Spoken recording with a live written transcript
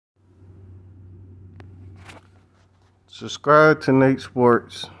Subscribe to Nate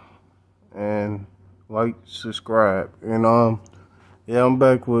Sports and like, subscribe. And yeah, I'm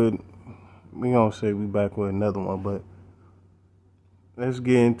back with, we gonna say we back with another one, but let's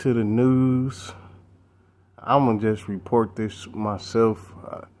get into the news. I'm gonna just report this myself.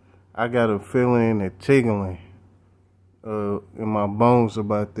 I got a feeling, a tingling in my bones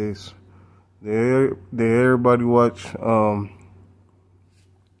about this. Did everybody watch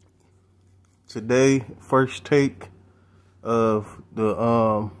today first take of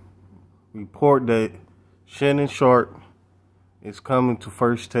the report that Shannon Sharpe is coming to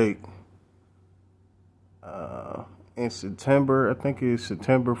first take in September? I think it's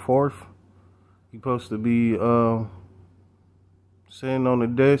September 4th. He's supposed to be sitting on the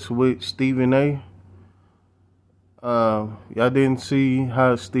desk with Stephen A. Y'all didn't see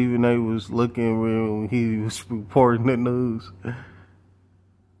how Stephen A was looking when he was reporting the news.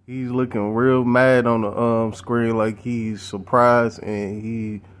 He's looking real mad on the screen, like he's surprised, and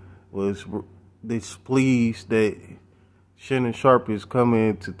he was displeased that Shannon Sharpe is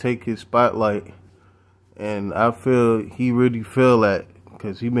coming to take his spotlight. And I feel he really feel that,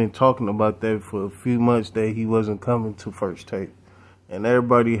 because he been talking about that for a few months, that he wasn't coming to first take. And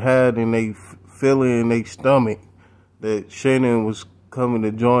everybody had in they feeling in their stomach that Shannon was coming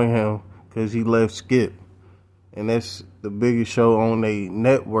to join him because he left Skip. And that's the biggest show on their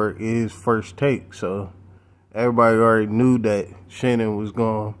network, is First Take. So everybody already knew that Shannon was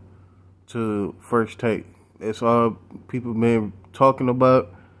going to First Take. That's all people been talking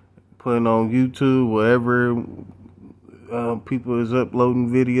about, putting on YouTube, wherever people is uploading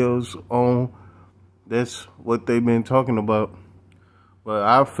videos on. That's what they've been talking about. But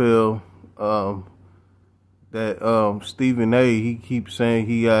I feel that Stephen A, he keeps saying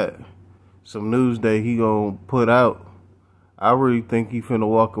he got some news that he gonna put out. I really think he finna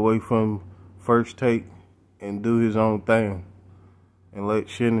walk away from First Take and do his own thing and let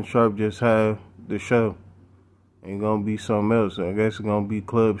Shannon Sharpe just have the show. Ain't gonna be something else. I guess it's gonna be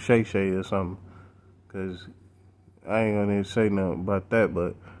Club Shay Shay or something, because I ain't gonna say nothing about that.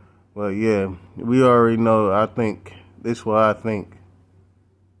 But yeah, we already know. I think this is what I think,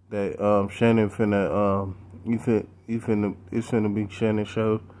 that Shannon finna it's finna be Shannon's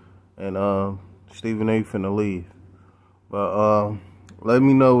show, and Stephen A finna leave. But let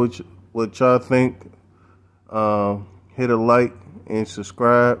me know what y'all think. Hit a like and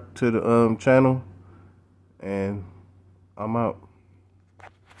subscribe to the channel, and I'm out.